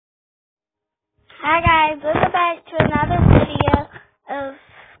Hi guys, welcome back to another video of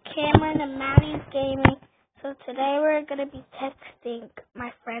Cameron and Maddie's Gaming. So today we're going to be texting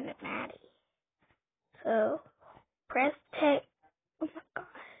my friend Maddie. So press text. Oh my gosh.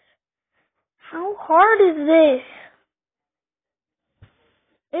 How hard is this?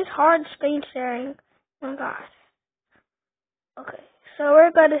 It's hard screen sharing. Oh my gosh. Okay, so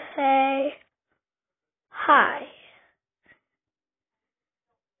we're going to say hi.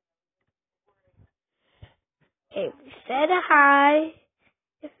 Okay, we said a hi.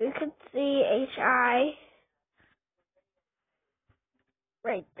 If you could see HI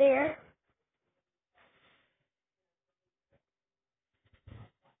right there.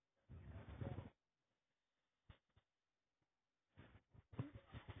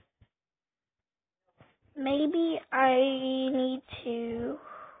 Maybe I need to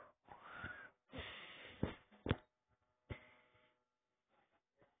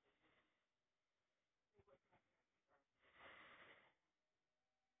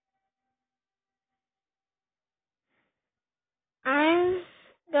I'm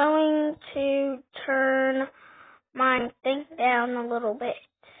going to turn my thing down a little bit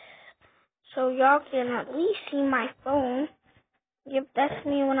so y'all can at least see my phone. Yep, that's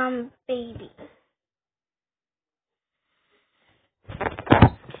me when I'm a baby.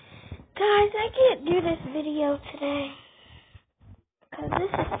 Guys, I can't do this video today because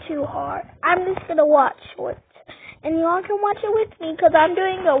this is too hard. I'm just going to watch shorts and y'all can watch it with me because I'm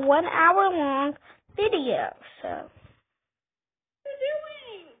doing a 1 hour long video. So.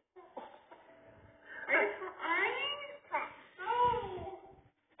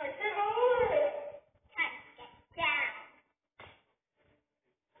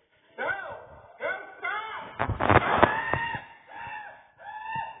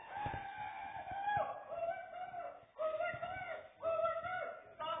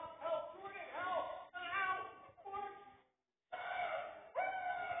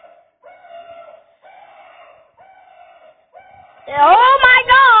 Oh my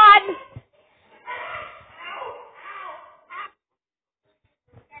God!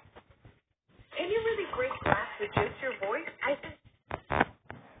 Can you really break glass with just your voice? I think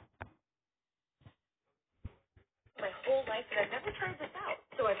my whole life and I've never tried this out.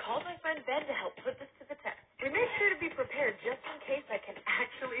 So I called my friend Ben to help put this to the test. We made sure to be prepared just in case I can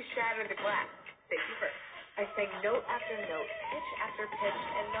actually shatter the glass. Safety first. I sang note after note, pitch after pitch,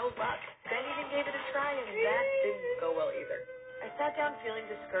 and no luck. Ben even gave it a try, and that didn't go well either. I sat down feeling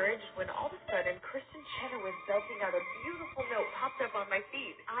discouraged when all of a sudden Kristen Chenoweth belting out a beautiful note popped up on my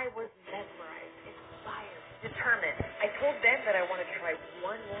feed. I was mesmerized, inspired, determined. I told Ben that I wanted to try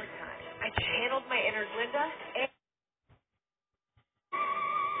one more time. I channeled my inner Glinda, and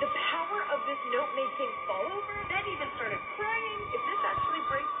the power of this note made things fall over. Ben even started crying. If this actually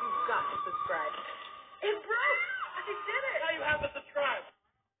breaks, you've got to subscribe. It broke! I did it! Now you have to subscribe.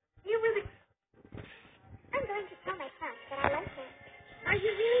 You really... I'm going to tell my class that I like him. Are you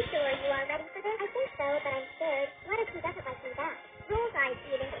really sure you are ready for this? I think so, but I'm scared. What if he doesn't like me back? Rules I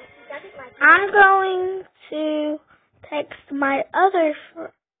eating and he doesn't like me. I'm going to text my other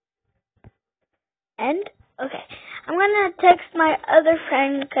friend. Okay. I'm going to text my other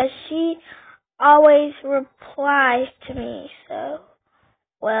friend because she always replies to me. So,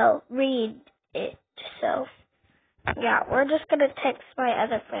 well, read it. So, yeah, we're just going to text my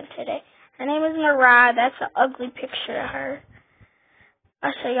other friend today. Her name is Mariah. That's an ugly picture of her.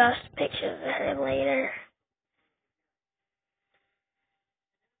 I'll show y'all some pictures of her later.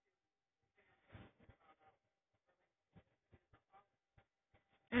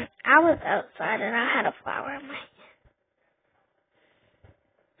 I was outside and I had a flower in my hand.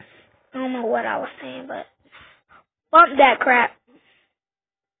 I don't know what I was saying, but bump that crap.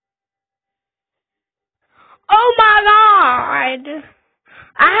 Oh my God!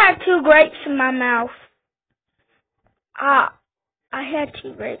 I had 2 grapes in my mouth. I had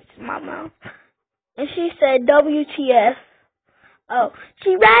 2 grapes in my mouth. And she said, WTF. Oh,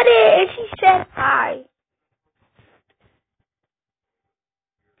 she read it and she said hi.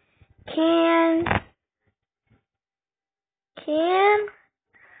 Can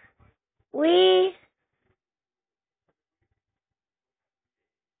we,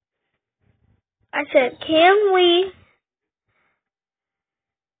 I said, can we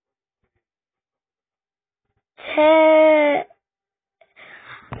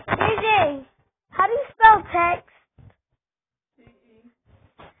DJ, how do you spell text?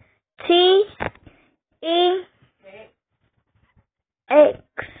 T-E-X-T.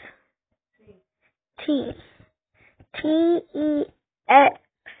 T-E-X.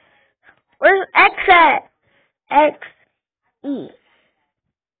 Where's X at? X-E.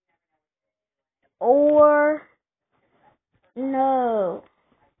 or no.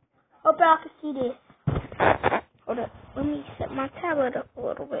 Hope y'all can see this. Hold up. Let me set my tablet up a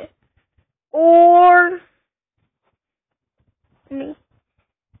little bit. Or me.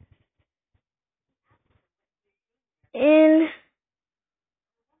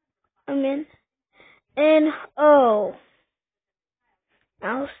 N-O.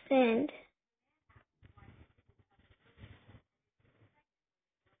 I'll send.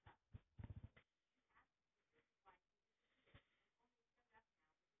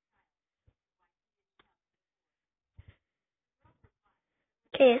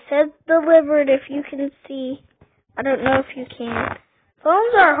 Okay, it says delivered if you can see. I don't know if you can.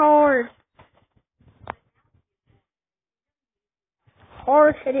 Phones are hard.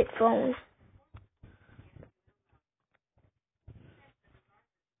 Hard-headed phones.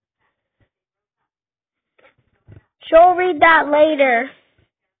 She'll read that later.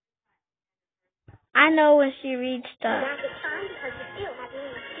 I know when she reads stuff.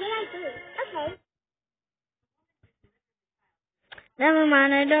 Okay. Never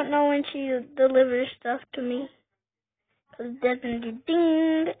mind, I don't know when she delivers stuff to me. Cause it doesn't do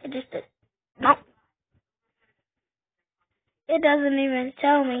ding, it just does. No. It doesn't even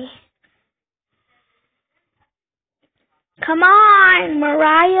tell me. Come on,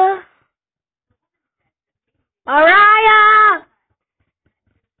 Mariah. Mariah!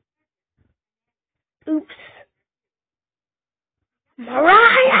 Oops.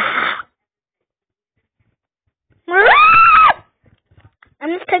 Mariah! Mariah! I'm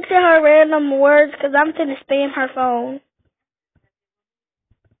just texting her random words because I'm finna spam her phone.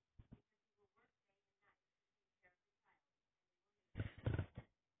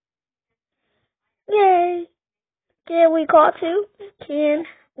 Yay. Can we call too? Can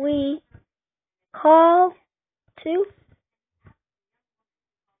we call too?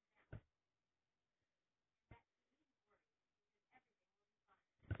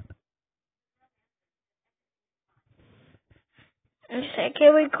 And say,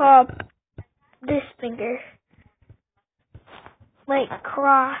 can we call this finger? Like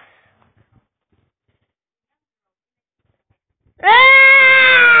cross. Ah!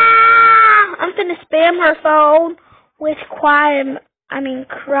 I'm finna spam her phone with cry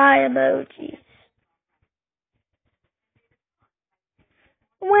emojis.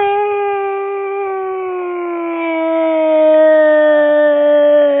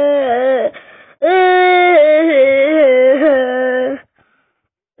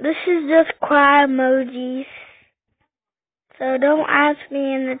 This is just cry emojis. So don't ask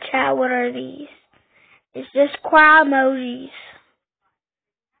me in the chat what are these. It's just cry emojis.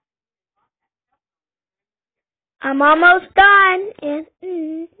 I'm almost done.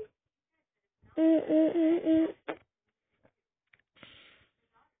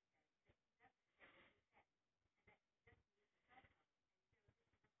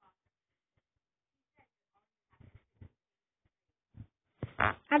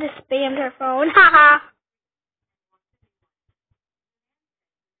 I just spammed her phone. Haha.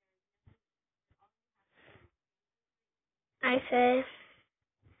 I said,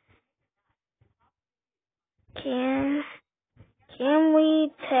 can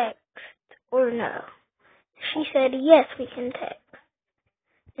we text or no? She said, yes, we can text.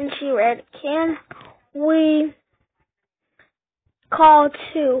 And she read, can we call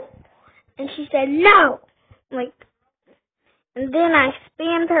too? And she said, no. And then I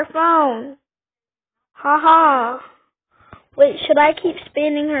spammed her phone. Haha. Wait, should I keep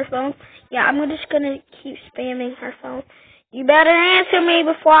spamming her phone? Yeah, I'm just gonna keep spamming her phone. You better answer me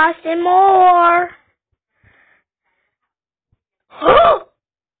before I send more.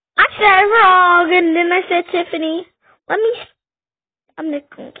 I said wrong, and then I said Tiffany. I'm just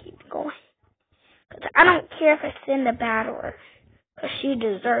gonna keep going. Cause I don't care if I send a bad word. Cause she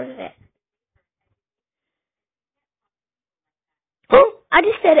deserves it. I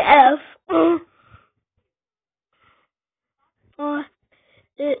just said F.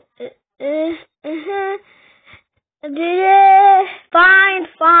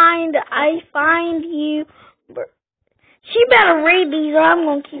 I find you. She better read these or I'm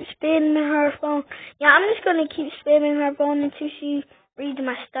gonna keep spamming her phone. Yeah, I'm just gonna keep spamming her phone until she reads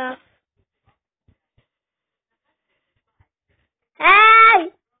my stuff.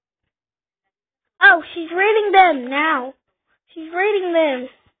 Hey! Oh, she's reading them now. She's reading them.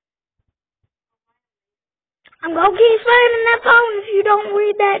 I'm gonna keep spamming that phone if you don't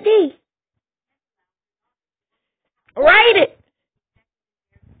read that D. Read it.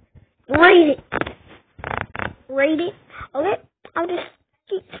 Read it. Read it. Okay, I'll just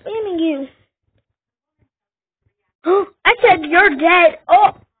keep spamming you. I said you're dead.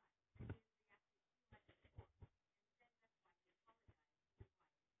 Oh.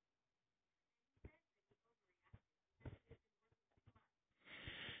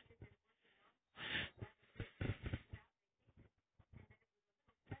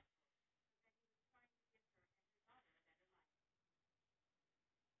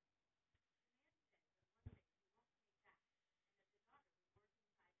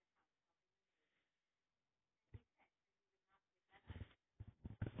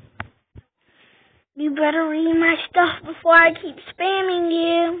 You better read my stuff before I keep spamming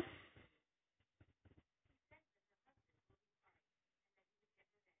you.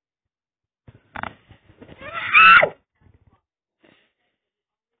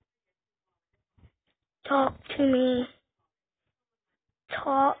 Talk to me.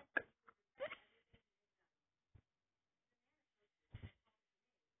 Talk.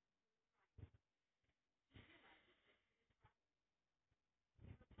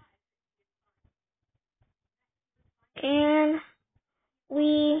 Can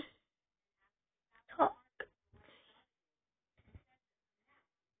we talk?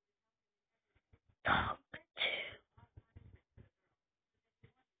 Talk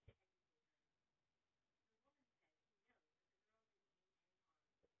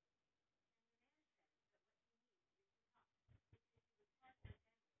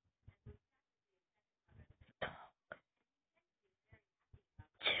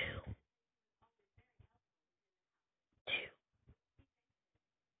to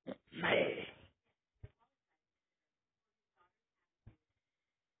me.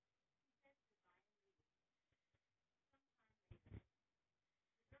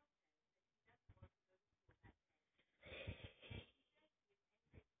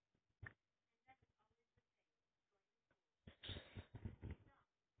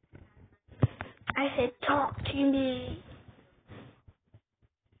 I said talk to me.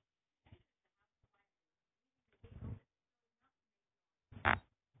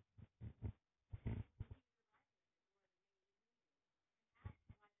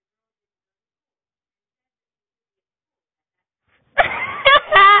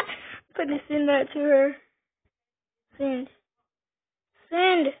 Gonna send that to her. Send.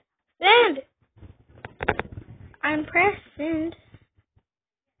 Send. Send. I'm pressed send.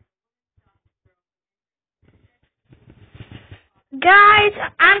 Guys,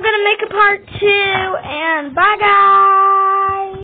 I'm gonna make a part 2 and bye guys.